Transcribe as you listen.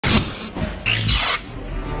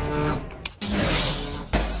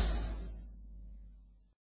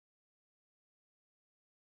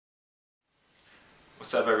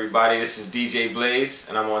What's up, everybody? This is DJ Blaze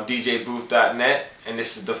and I'm on djbooth.net, and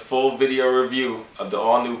this is the full video review of the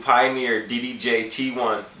all-new Pioneer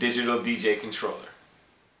DDJ-T1 digital DJ controller.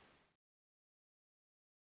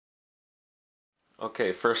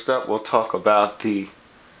 Okay, first up we'll talk about the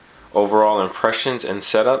overall impressions and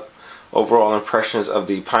setup. Overall impressions of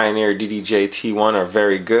the Pioneer DDJ-T1 are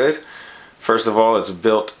very good. First of all, it's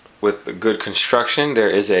built with good construction. There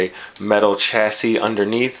is a metal chassis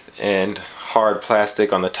underneath and hard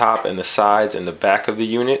plastic on the top and the sides and the back of the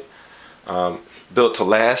unit. Built to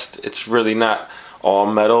last. It's really not all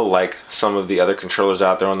metal like some of the other controllers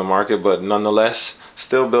out there on the market, but nonetheless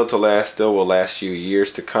still built to last, still will last you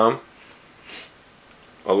years to come.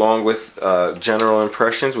 Along with general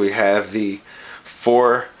impressions, we have the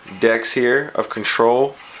 4 decks here of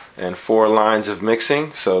control and 4 lines of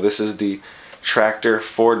mixing. So this is the Traktor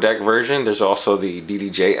 4-deck version. There's also the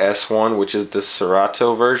DDJ-S1, which is the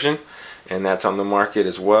Serato version, and that's on the market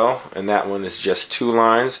as well, and that one is just 2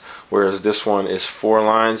 lines, whereas this one is 4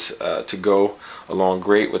 lines to go along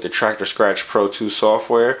great with the Traktor Scratch Pro 2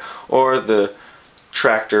 software or the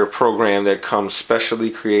Traktor program that comes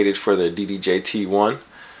specially created for the DDJ-T1.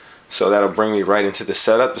 So that'll bring me right into the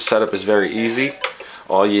setup. The setup is very easy.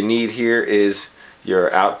 All you need here is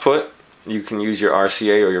your output. You can use your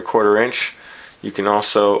RCA or your 1/4 inch.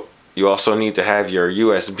 You also need to have your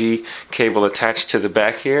USB cable attached to the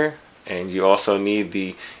back here, and you also need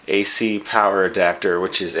the AC power adapter,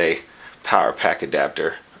 which is a power pack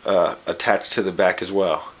adapter, attached to the back as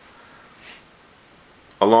well.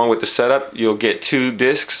 Along with the setup, you'll get 2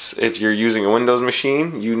 discs. If you're using a Windows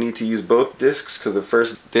machine, you need to use both discs, because the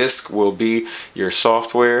first disc will be your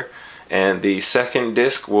software and the second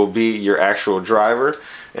disc will be your actual driver.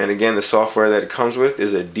 And again, the software that it comes with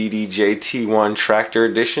is a DDJ-T1 Traktor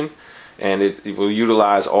Edition, and it will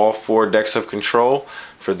utilize all 4 decks of control.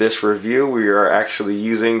 For this review, we are actually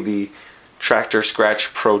using the Traktor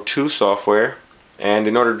Scratch Pro 2 software. And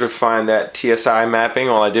in order to find that TSI mapping,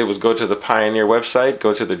 all I did was go to the Pioneer website,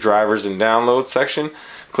 go to the drivers and downloads section,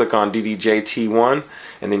 click on DDJ-T1,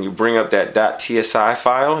 and then you bring up that .TSI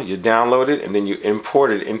file, you download it, and then you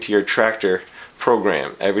import it into your Traktor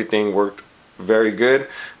program. Everything worked very good,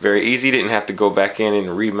 very easy. Didn't have to go back in and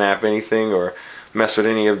remap anything or mess with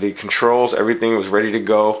any of the controls. Everything was ready to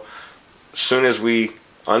go. As soon as we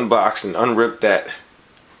unboxed and unripped that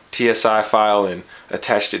TSI file and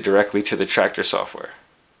attached it directly to the Traktor software.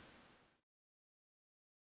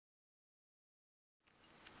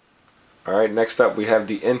 Alright, next up we have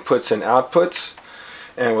the inputs and outputs,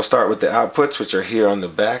 and we'll start with the outputs, which are here on the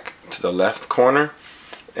back to the left corner.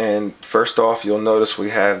 And first off, you'll notice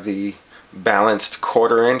we have the balanced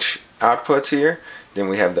 1/4 inch outputs here. Then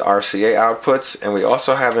we have the RCA outputs, and we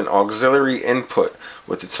also have an auxiliary input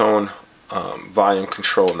with its own volume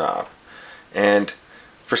control knob. And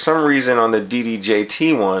for some reason on the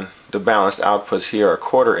DDJ-T1, the balanced outputs here are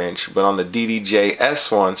 1/4 inch, but on the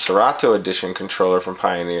DDJ-S1 Serato Edition controller from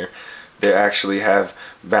Pioneer, they actually have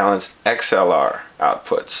balanced XLR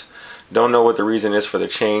outputs. Don't know what the reason is for the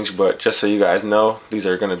change, but just so you guys know, these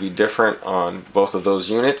are going to be different on both of those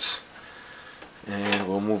units. And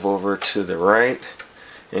we'll move over to the right,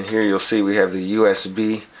 and here you'll see we have the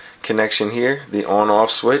USB connection here, the on-off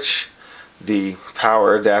switch, the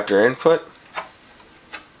power adapter input.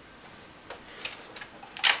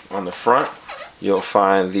 On the front, you'll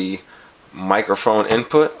find the microphone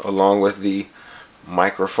input along with the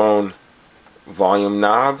microphone volume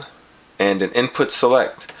knob and an input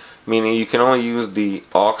select, meaning you can only use the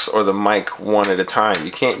aux or the mic one at a time.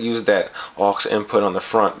 You can't use that aux input on the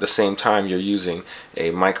front the same time you're using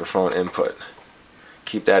a microphone input.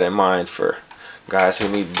 Keep that in mind for guys who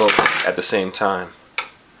need both at the same time.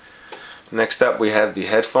 Next up, we have the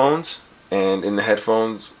headphones, and in the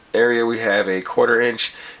headphones area we have a 1/4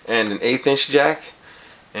 inch and an 1/8 inch jack,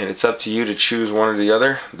 and it's up to you to choose one or the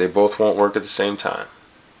other. They both won't work at the same time.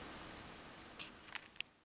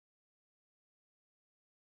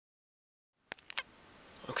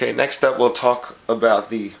 Okay, next up we'll talk about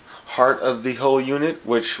the heart of the whole unit,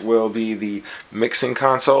 which will be the mixing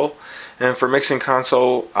console. And for mixing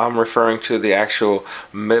console, I'm referring to the actual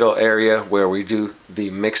middle area where we do the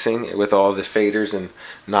mixing with all the faders and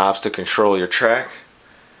knobs to control your track.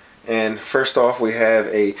 And first off, we have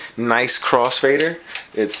a nice crossfader.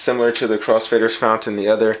 It's similar to the crossfaders found in the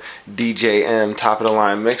other DJM top of the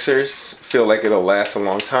line mixers. Feel like it'll last a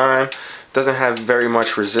long time. Doesn't have very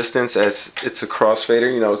much resistance as it's a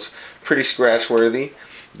crossfader. You know, it's pretty scratch worthy.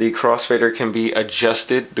 The crossfader can be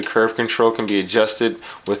adjusted, the curve control can be adjusted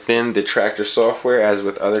within the Traktor software as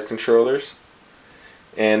with other controllers.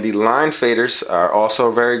 And the line faders are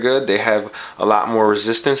also very good. They have a lot more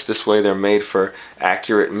resistance. This way they're made for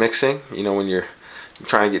accurate mixing. You know, when you're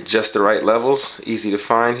trying to get just the right levels, easy to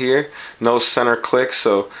find here. No center click,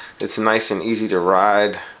 so it's nice and easy to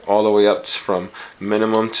ride all the way up from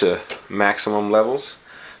minimum to maximum levels.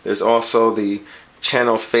 There's also the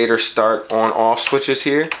channel fader start on off switches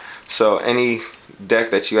here. So any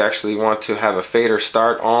deck that you actually want to have a fader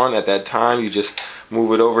start on at that time, you just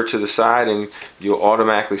move it over to the side and you'll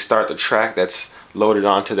automatically start the track that's loaded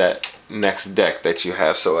onto that next deck that you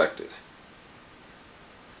have selected.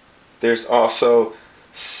 There's also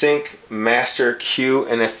sync, master, cue,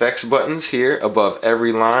 and FX buttons here above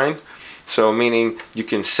every line. So meaning you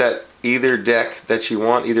can set either deck that you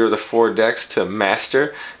want, either of the 4 decks, to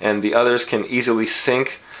master, and the others can easily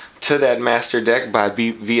sync to that master deck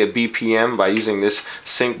via BPM by using this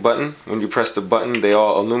sync button. When you press the button, they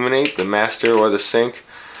all illuminate, the master or the sync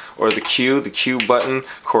or the cue. The cue button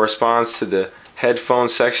corresponds to the headphone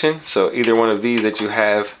section, so either one of these that you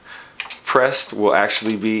have pressed will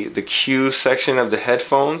actually be the cue section of the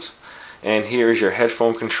headphones. And here is your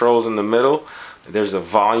headphone controls in the middle. There's a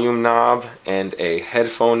volume knob and a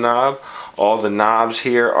headphone knob. All the knobs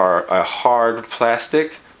here are a hard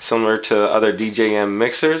plastic, similar to other DJM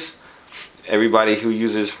mixers. Everybody who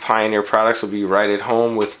uses Pioneer products will be right at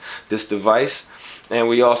home with this device. And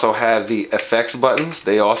we also have the FX buttons.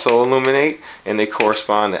 They also illuminate, and they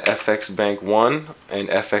correspond to FX Bank 1 and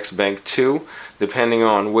FX Bank 2. Depending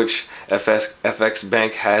on which FX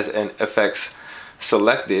Bank has an FX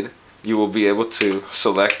selected, you will be able to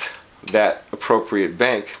select that appropriate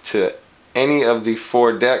bank to any of the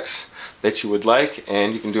 4 decks that you would like,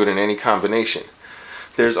 and you can do it in any combination.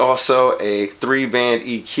 There's also a 3-band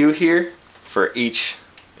EQ here for each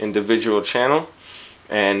individual channel,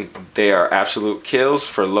 and they are absolute kills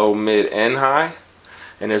for low, mid, and high.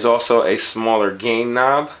 And there's also a smaller gain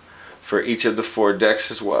knob for each of the 4 decks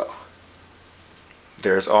as well.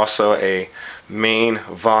 There's also a main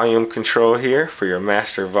volume control here for your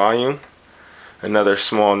master volume. Another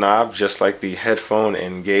small knob, just like the headphone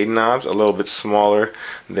and gain knobs, a little bit smaller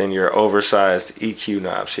than your oversized EQ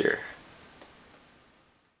knobs here.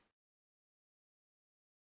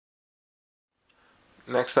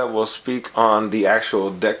 Next up, we'll speak on the actual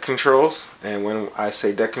deck controls. And when I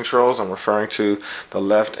say deck controls, I'm referring to the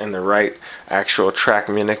left and the right actual track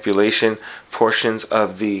manipulation portions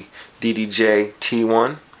of the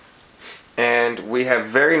DDJ-T1. And we have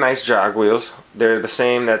very nice jog wheels. They're the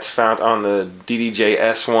same that's found on the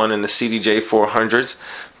DDJ-S1 and the CDJ-400s.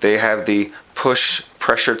 They have the push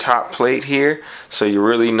pressure top plate here, so you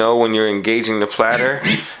really know when you're engaging the platter,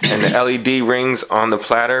 and the LED rings on the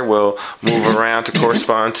platter will move around to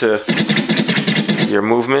correspond to your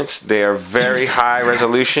movements. They are very high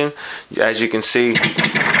resolution. As you can see,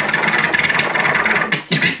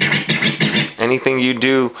 anything you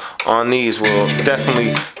do on these will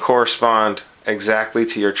definitely correspond exactly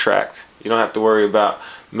to your track. You don't have to worry about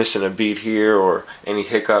missing a beat here or any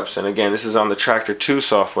hiccups. And again, this is on the Traktor 2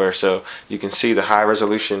 software, so you can see the high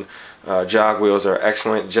resolution jog wheels are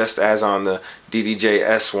excellent, just as on the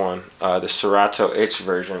DDJ-S1, the Serato H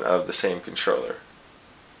version of the same controller.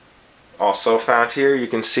 Also found here, you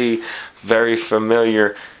can see very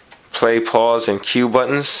familiar play, pause, and cue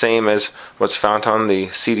buttons, same as what's found on the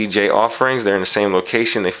CDJ offerings. They're in the same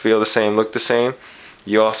location, they feel the same, look the same.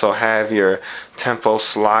 You also have your tempo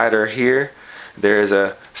slider here. There is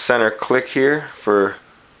a center click here for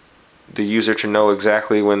the user to know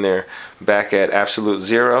exactly when they're back at absolute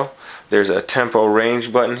 0. There's a tempo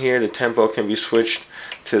range button here. The tempo can be switched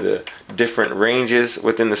to the different ranges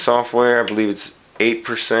within the software. I believe it's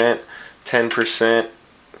 8%, 10%,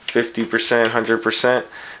 50%, 100%.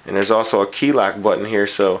 And there's also a key lock button here,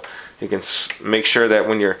 so you can make sure that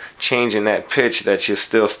when you're changing that pitch that you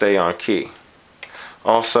still stay on key.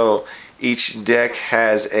 Also, each deck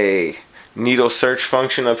has a needle search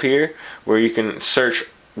function up here where you can search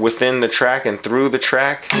within the track and through the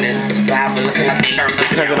track.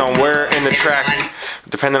 Depending on where in the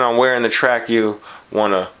track you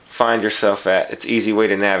want to find yourself at, it's an easy way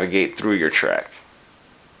to navigate through your track.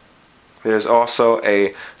 There's also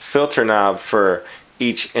a filter knob for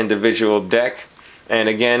each individual deck, and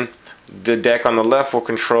again, the deck on the left will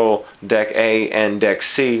control deck A and deck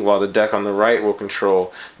C, while the deck on the right will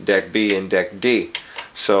control deck B and deck D.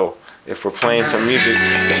 So if we're playing some music,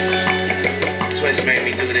 Twitch made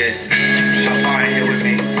me do this. Hop on here with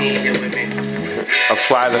me, team here with me.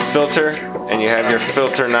 Apply the filter, and you have your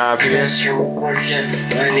filter knob here.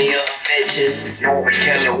 Money up, bitches.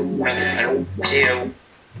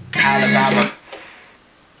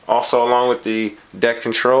 Also, along with the deck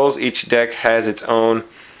controls, each deck has its own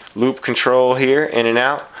loop control here, in and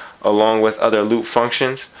out, along with other loop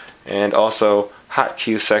functions, and also hot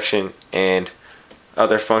cue section and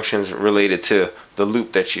other functions related to the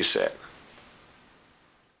loop that you set.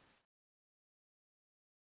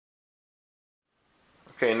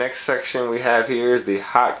 Okay, next section we have here is the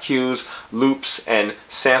hot cues, loops, and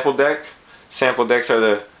sample deck. Sample decks are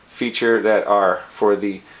the feature that are for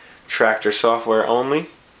the Traktor software only.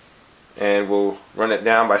 And we'll run it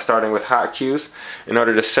down by starting with hot cues. In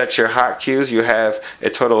order to set your hot cues, you have a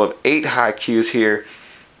total of 8 hot cues here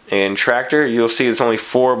in Traktor. You'll see it's only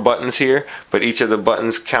 4 buttons here, but each of the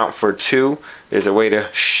buttons count for 2. There's a way to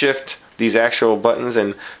shift these actual buttons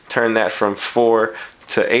and turn that from 4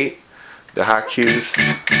 to 8. The hot cues. We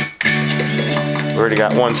already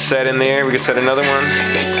got one set in there. We can set another one.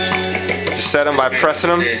 Just set them by pressing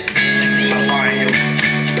them.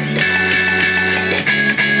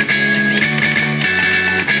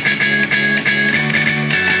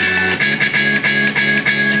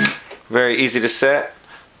 Very easy to set.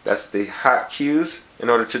 That's the hot cues. In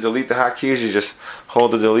order to delete the hot cues, you just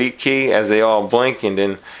hold the delete key as they all blink, and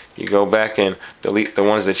then you go back and delete the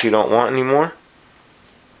ones that you don't want anymore.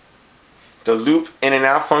 The loop in and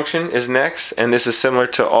out function is next, and this is similar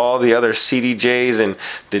to all the other CDJs and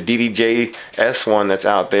the DDJ-S1 that's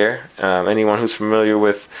out there. Anyone who's familiar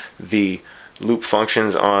with the loop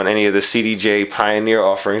functions on any of the CDJ Pioneer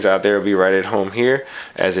offerings out there will be right at home here,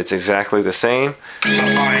 as it's exactly the same.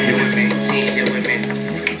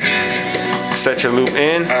 Set your loop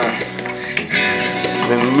in,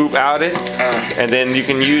 then loop out it, and then you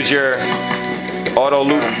can use your auto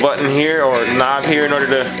loop button here or knob here in order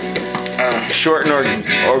to shorten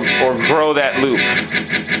or grow that loop.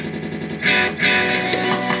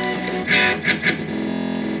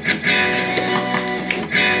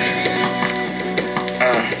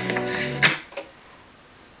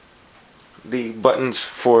 The buttons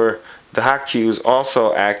for the hot cues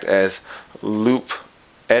also act as loop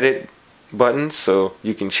edit buttons, so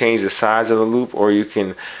you can change the size of the loop, or you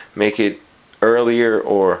can make it earlier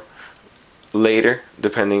or later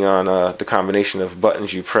depending on the combination of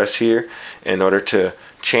buttons you press here in order to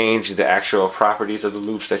change the actual properties of the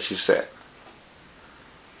loops that you set.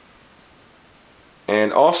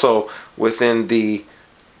 And also within the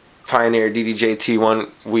Pioneer DDJ-T1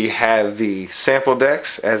 we have the sample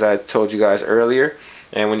decks, as I told you guys earlier,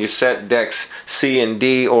 and when you set decks C and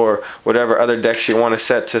D or whatever other decks you want to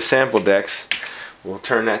set to sample decks, we'll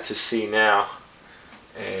turn that to C now,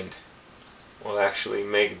 and we'll actually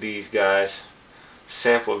make these guys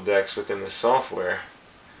sample decks within the software.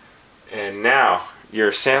 And now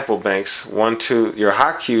your sample banks your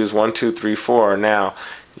hot cues 1, 2, 3, 4 are now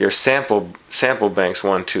your sample banks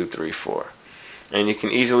 1, 2, 3, 4. And you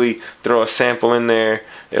can easily throw a sample in there,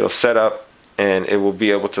 it'll set up and it will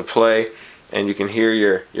be able to play, and you can hear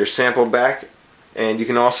your sample back. And you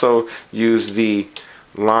can also use the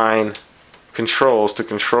line controls to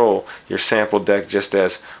control your sample deck just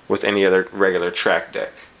as with any other regular track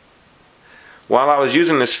deck. While I was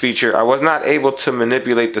using this feature, I was not able to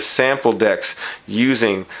manipulate the sample decks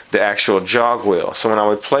using the actual jog wheel. So when I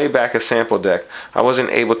would play back a sample deck, I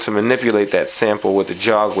wasn't able to manipulate that sample with the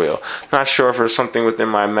jog wheel. Not sure if it was something within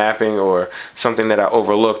my mapping or something that I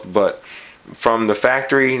overlooked, but from the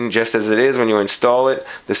factory, just as it is when you install it,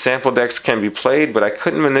 the sample decks can be played, but I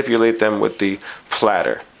couldn't manipulate them with the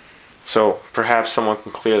platter. So perhaps someone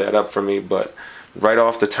can clear that up for me, but right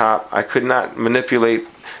off the top, I could not manipulate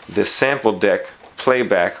the sample deck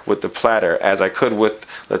playback with the platter as I could with,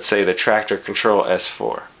 let's say, the Traktor Control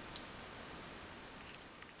S4.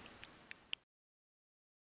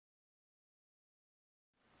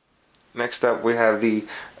 Next up we have the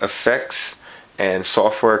effects and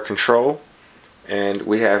software control, and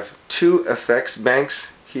we have 2 effects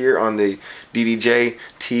banks here on the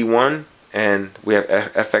DDJ-T1, and we have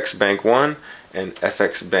FX Bank 1 and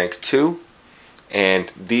FX Bank 2.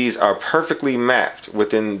 And these are perfectly mapped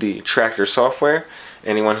within the Traktor software.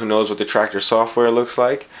 Anyone who knows what the Traktor software looks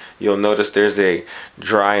like, you'll notice there's a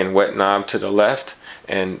dry and wet knob to the left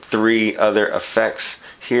and 3 other effects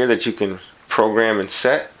here that you can program and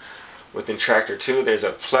set. Within Traktor 2 there's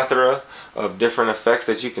a plethora of different effects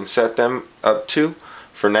that you can set them up to.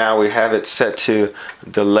 For now we have it set to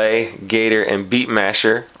delay, gator, and beat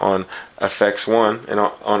masher on effects 1, and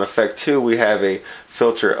on effect 2 we have a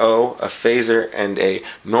filter O, a phaser, and a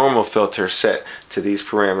normal filter set to these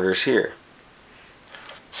parameters here.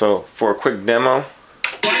 So for a quick demo,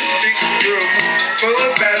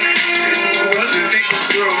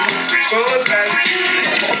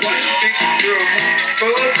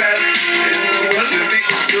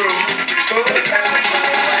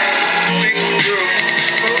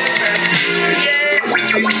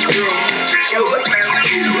 And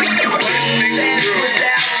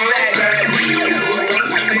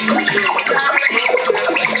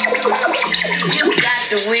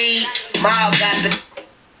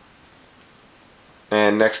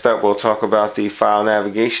next up, we'll talk about the file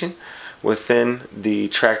navigation. Within the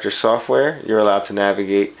Traktor software, you're allowed to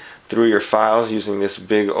navigate through your files using this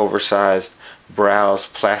big oversized browse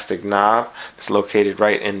plastic knob. It's located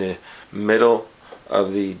right in the middle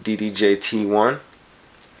of the DDJ-T1.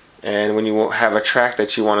 And when you have a track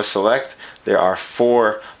that you want to select, there are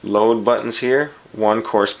 4 load buttons here, one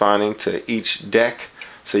corresponding to each deck,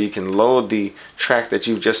 so you can load the track that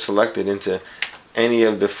you've just selected into any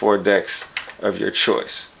of the 4 decks of your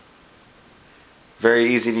choice.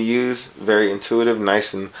 Very easy to use, very intuitive,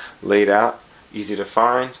 nice and laid out, easy to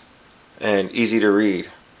find, and easy to read.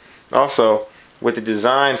 Also, with the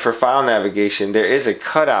design for file navigation, there is a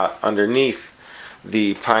cutout underneath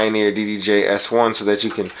the Pioneer DDJ-S1 so that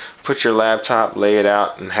you can put your laptop, lay it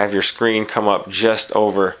out, and have your screen come up just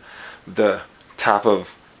over the top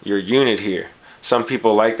of your unit here. Some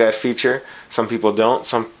people like that feature, some people don't.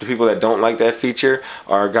 Some people that don't like that feature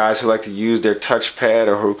are guys who like to use their touchpad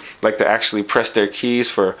or who like to actually press their keys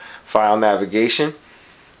for file navigation.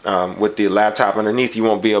 With the laptop underneath, you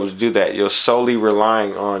won't be able to do that. You're solely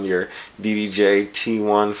relying on your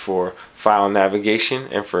DDJ-T1 for file navigation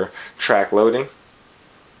and for track loading.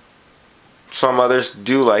 Some others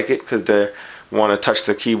do like it because they want to touch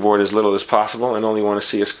the keyboard as little as possible and only want to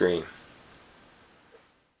see a screen.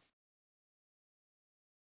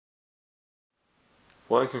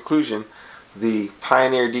 Well, in conclusion, the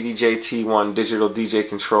Pioneer DDJ-T1 digital DJ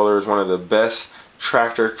controller is one of the best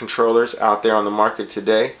Traktor controllers out there on the market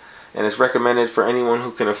today, and it's recommended for anyone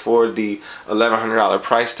who can afford the $1,100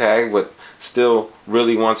 price tag but still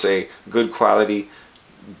really wants a good quality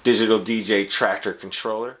digital DJ Traktor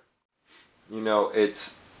controller. You know,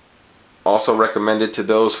 it's also recommended to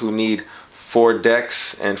those who need 4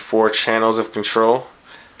 decks and 4 channels of control,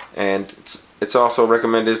 and it's also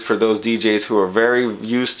recommended for those DJs who are very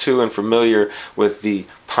used to and familiar with the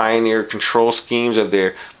Pioneer control schemes of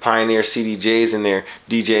their Pioneer CDJs and their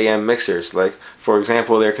DJM mixers. Like, for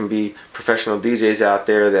example, there can be professional DJs out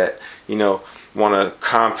there that, you know, want a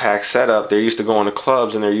compact setup. They're used to going to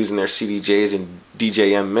clubs and they're using their CDJs and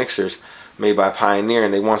DJM mixers made by Pioneer,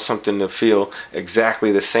 and they want something to feel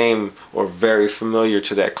exactly the same or very familiar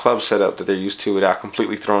to that club setup that they're used to without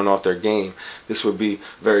completely throwing off their game. This would be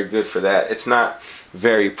very good for that. It's not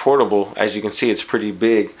very portable. As you can see, it's pretty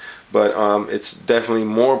big, but it's definitely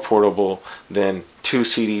more portable than 2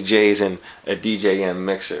 CDJs and a DJM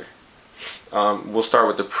mixer. We'll start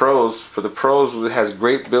with the pros. For the pros, it has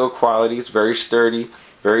great build quality. It's very sturdy,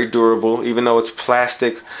 very durable. Even though it's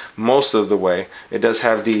plastic most of the way, it does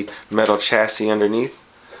have the metal chassis underneath.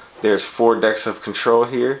 There's 4 decks of control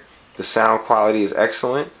here. The sound quality is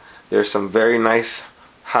excellent. There's some very nice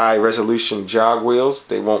high resolution jog wheels.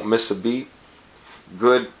 They won't miss a beat.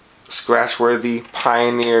 Good scratch worthy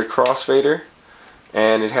Pioneer crossfader.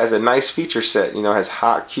 And it has a nice feature set. You know, it has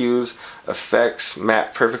hot cues, effects,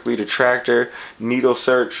 map perfectly to Traktor, needle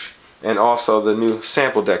search, and also the new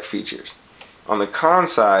sample deck features. On the con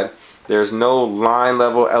side, there's no line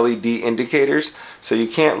level LED indicators, so you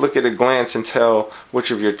can't look at a glance and tell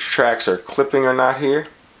which of your tracks are clipping or not here.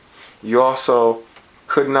 You also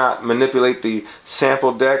could not manipulate the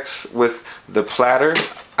sample decks with the platter.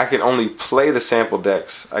 I could only play the sample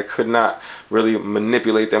decks. I could not really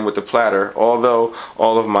manipulate them with the platter, although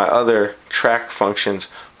all of my other track functions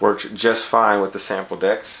worked just fine with the sample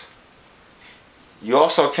decks. You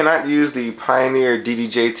also cannot use the Pioneer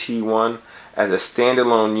DDJ-T1 as a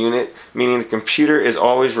standalone unit, meaning the computer is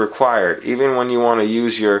always required. Even when you want to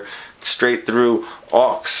use your straight through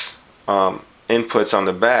aux inputs on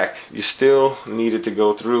the back, you still needed to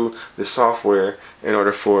go through the software in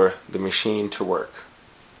order for the machine to work.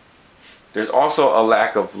 There's also a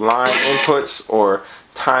lack of line inputs or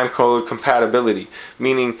time code compatibility,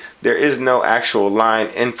 meaning there is no actual line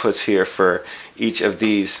inputs here for each of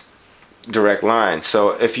these direct lines.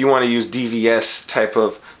 So if you want to use DVS type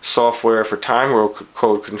of software for time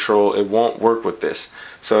code control, it won't work with this.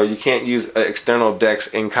 So you can't use external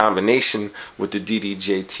decks in combination with the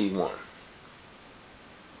DDJ-T1.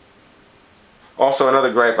 Also,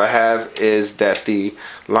 another gripe I have is that the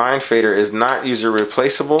line fader is not user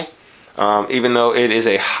replaceable. Even though it is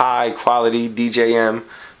a high quality DJM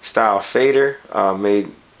style fader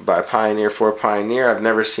made by Pioneer for Pioneer, I've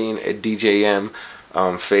never seen a DJM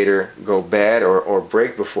fader go bad or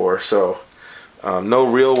break before, so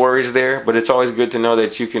no real worries there. But it's always good to know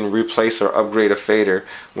that you can replace or upgrade a fader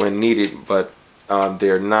when needed, but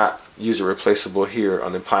they're not user replaceable here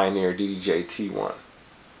on the Pioneer DDJ-T1.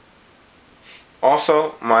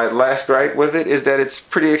 Also, my last gripe with it is that it's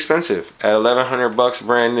pretty expensive at $1,100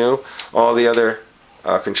 brand new. All the other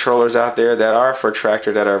controllers out there that are for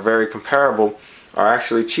Traktor that are very comparable are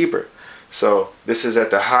actually cheaper. So this is at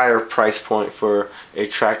the higher price point for a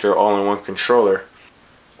Traktor all-in-one controller.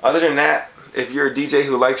 Other than that, if you're a DJ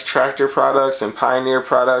who likes Traktor products and Pioneer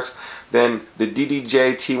products, then the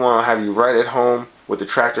DDJ-T1 will have you right at home with the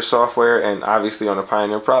Traktor software and obviously on the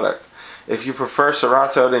Pioneer product. If you prefer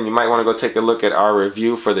Serato, then you might want to go take a look at our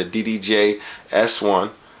review for the DDJ-S1,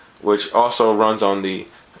 which also runs on the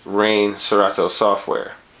Rain Serato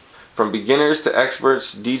software. From beginners to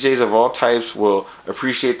experts, DJs of all types will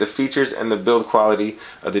appreciate the features and the build quality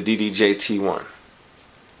of the DDJ-T1.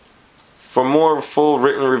 For more full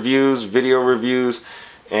written reviews, video reviews,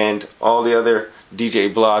 and all the other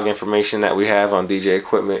DJ blog information that we have on DJ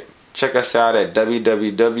equipment, check us out at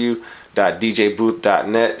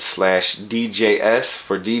www.djbooth.net/DJS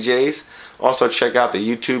for DJs. Also check out the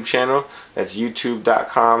YouTube channel. That's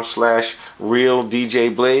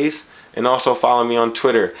youtube.com/RealDJBlaze. And also follow me on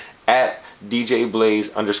Twitter at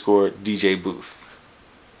DJBlaze_DJBooth.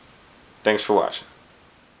 Thanks for watching.